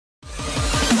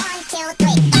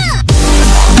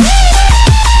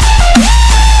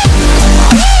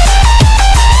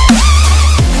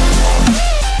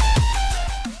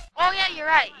Oh yeah, you're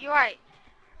right. You're right.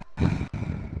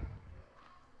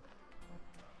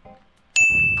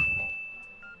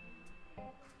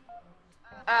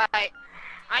 Alright.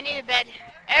 I need a bed.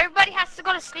 Everybody has to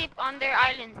go to sleep on their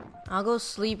island. I'll go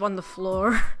sleep on the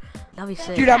floor. That'll be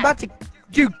sick. Dude, I'm about to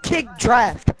kick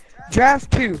draft.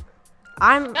 Draft 2.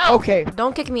 I'm No. Okay.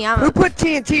 Don't kick me out. Who put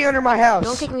TNT under my house?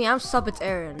 Don't kick me. I'm sub. It's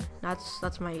Aaron.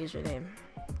 That's my username.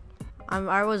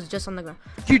 I was just on the ground.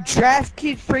 Dude, Draft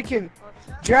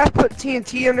put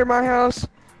TNT under my house.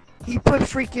 He put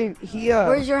freaking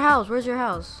Where's your house? Where's your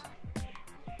house?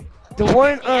 the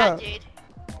one Yeah, dude.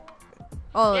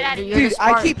 Oh, Get out of you're dude, the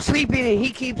Spartan. I keep sleeping and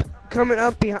he keeps coming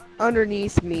up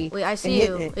underneath me. Wait, I and see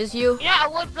hitting you. it. Is you? You know, I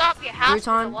would block your house,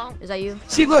 but I Ruton? won't. Is that you?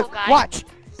 See, look, Oh, God. watch.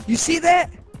 You see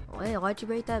that? Wait, why'd you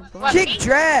break that block? What? Kick me?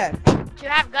 draft. You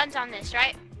have guns on this,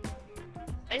 right?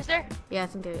 Is there? Yeah, I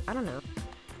think I don't know.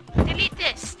 Delete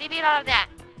this. Delete all of that.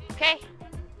 Okay?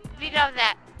 Delete all of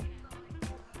that.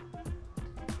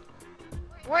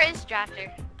 Where is Drafter?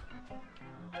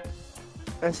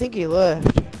 I think he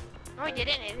left. No, he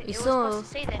didn't. It was still- supposed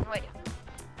to say then. Wait.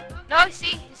 No,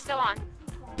 see, he's still on.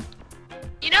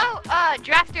 You know,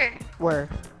 Drafter. Where?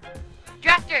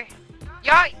 Drafter.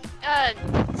 Y'all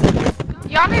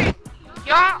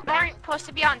aren't supposed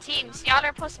to be on teams. Y'all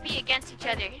are supposed to be against each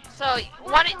other. So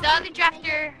the other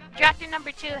drafter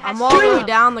number 2 has I'm all the way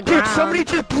down the Dude, ground. somebody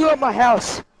just blew up my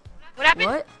house. What happened?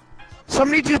 What?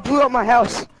 Somebody just blew up my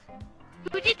house.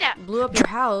 Who did that? Blew up your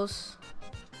house?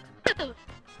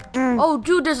 Mm. Oh,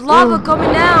 dude, there's lava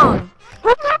coming down.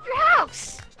 Who blew up your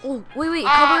house? Oh, wait,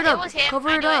 cover it It up. was him. Cover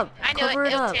I it knew up. I knew Cover it.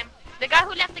 it It was up. him. The guy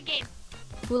who left the game.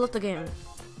 Who left the game?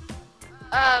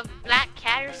 Black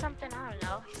Cat or something. I don't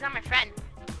know. He's not my friend.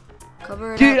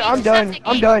 Cover it Dude, up. I'm done.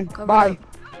 I'm done. Cover it Bye. up.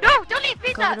 No, don't leave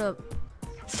me. Cover it up.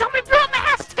 Somebody blew up my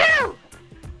house too.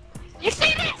 You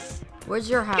see this, Where's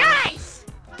your house? guys?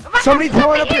 My Somebody's house is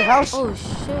blowing over up your here. house. Oh,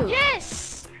 shoot.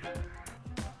 Yes.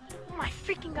 Oh my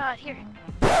freaking god! Here.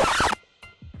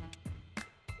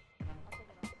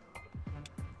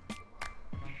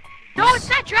 No, it's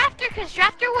not Drafter, because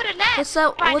Drafter would have left. What's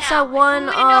that- by what's now. that one,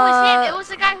 No, it's him. It was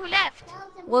the guy who left.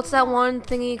 What's that one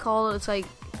thingy called? It's like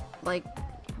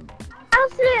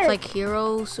Houses. it's like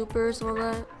Hero Super or something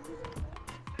like that.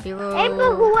 Hero. Hey,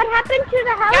 but what happened to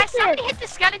the Guys, houses? somebody hit the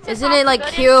skeleton. Isn't it like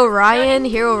Hero Ryan?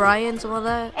 Hero Ryan, something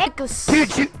like that.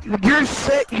 Dude,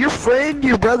 your friend,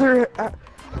 your brother,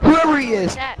 whoever he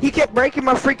is, he kept breaking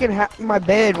my freaking my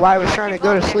bed while I was trying to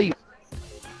go to sleep.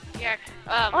 Here.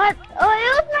 What? Oh,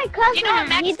 it was my cousin. You know what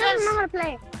Max He doesn't does? know how to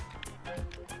play.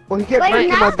 Well, he kept Wait,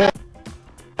 breaking now- my bed.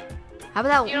 How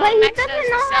about You know that? But what he Max doesn't does?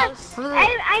 know He how- sells.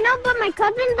 I know, but my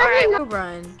cousin doesn't Alright, know. Hero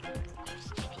Brian.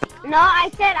 No, I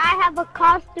said I have a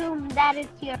costume that is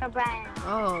your brand.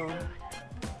 Oh,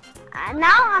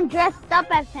 Now I'm dressed up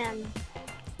as him.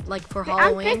 like for I'm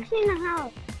Halloween. fixing the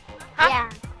house. Huh? Yeah.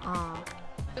 Oh,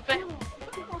 Stupid.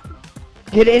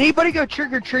 Did anybody go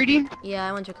trick or treating? yeah,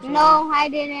 I went trick or treating. No, I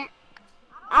didn't.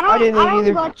 I didn't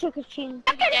either. go trick or treating.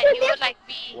 Then he would like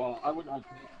be. Well, I would not.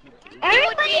 He would be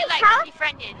Everybody's like house,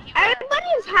 befriended. He would,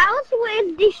 everybody's house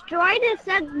was destroyed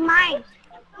except mine.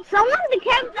 Someone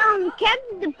kept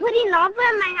putting lava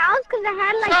in my house because I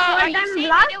had like So, are 4 you diamond saying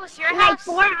blocks, that it was your like house?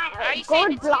 4 Are you saying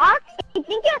gold it's blocks.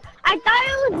 I thought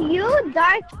it was you,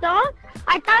 Dark Stone.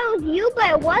 I thought it was you, but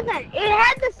it wasn't. It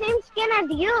had the same skin as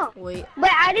you, Wait,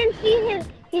 but I didn't see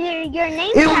your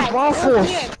name It was tag. Waffles.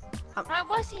 weird. No, it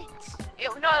wasn't. No,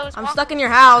 it was. I'm Wonka. stuck in your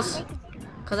house.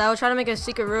 Cause I was trying to make a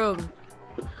secret room.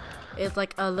 It's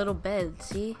like a little bed.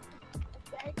 See?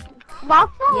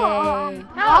 Waffle? Yay.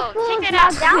 No, Waffle take is that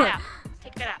out. not down.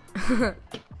 Take that out.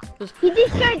 He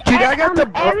destroyed Dude, I got the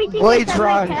everything blades except my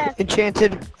rod chest.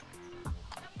 enchanted. You're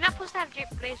not supposed to have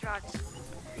blaze rods.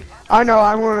 I know,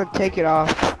 I'm gonna take it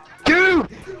off. Dude,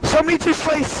 somebody just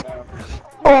placed.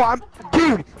 Oh,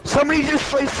 dude, somebody just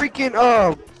placed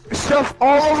freaking stuff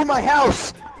all over my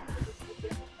house.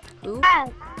 Ooh. Yes.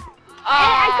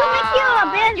 I could make you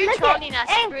a bed. You're Look trolling at-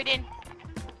 us, hey. Bruden.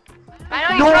 I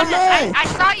know No, you're I'm trolling us. not. I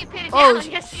saw you put it Oh,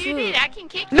 down. Yes, you shoot. did. I can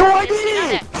kick you. No, I Yes, you know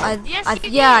didn't. that. Yes, you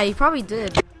yeah, did. he probably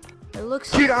did. It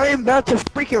looks. Dude, I am about to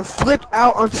freaking flip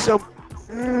out on some.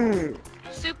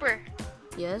 Super.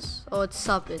 Yes. Oh, it's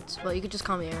Suppets, but you could just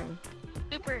call me Aaron.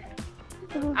 Super.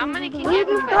 I'm gonna kick You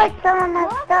everybody. destroyed some of my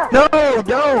stuff. No,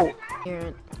 don't.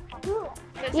 Aaron.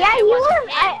 'Cause Yeah, it you wasn't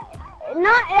was. him. I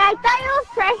thought it was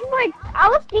Fresh Boy. I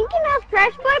was thinking it was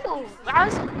Fresh Boy. I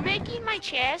was making my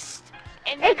chest,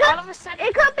 and then It could, all of a sudden,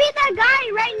 it could be that guy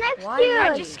right next Why to you.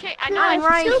 not? I just can't. I know. I'm it's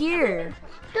right super. here.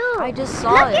 Dude, I just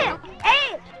saw look it. it.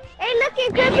 Hey, look,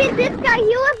 it could be this guy. He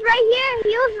was right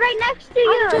here. He was right next to you.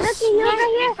 I'm Look, just he was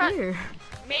right right here. here.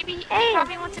 Maybe he Hey.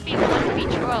 probably wants to be one to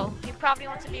be troll. He probably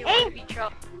wants to be one to be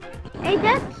troll. Hey,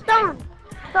 this stone.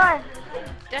 Sorry.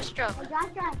 Destro.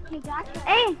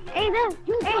 Hey, this.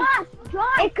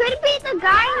 Hey, it could be the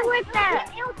guy with the.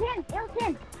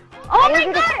 Ilton. Oh my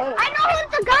God! I know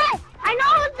who's the guy.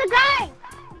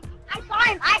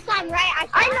 I saw him, right?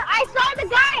 I saw the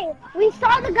guy. We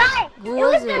saw the guy. Who It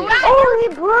was is the it? guy. Oh,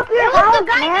 he blew up your It was house, the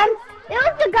guy. man. It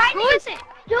was the guy. Who is it?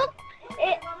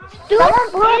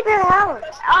 Someone blew up your house.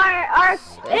 Our.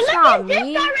 Hey, It's look not at this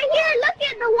me. guy right here. Look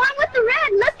at the one with the red.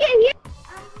 Look at here.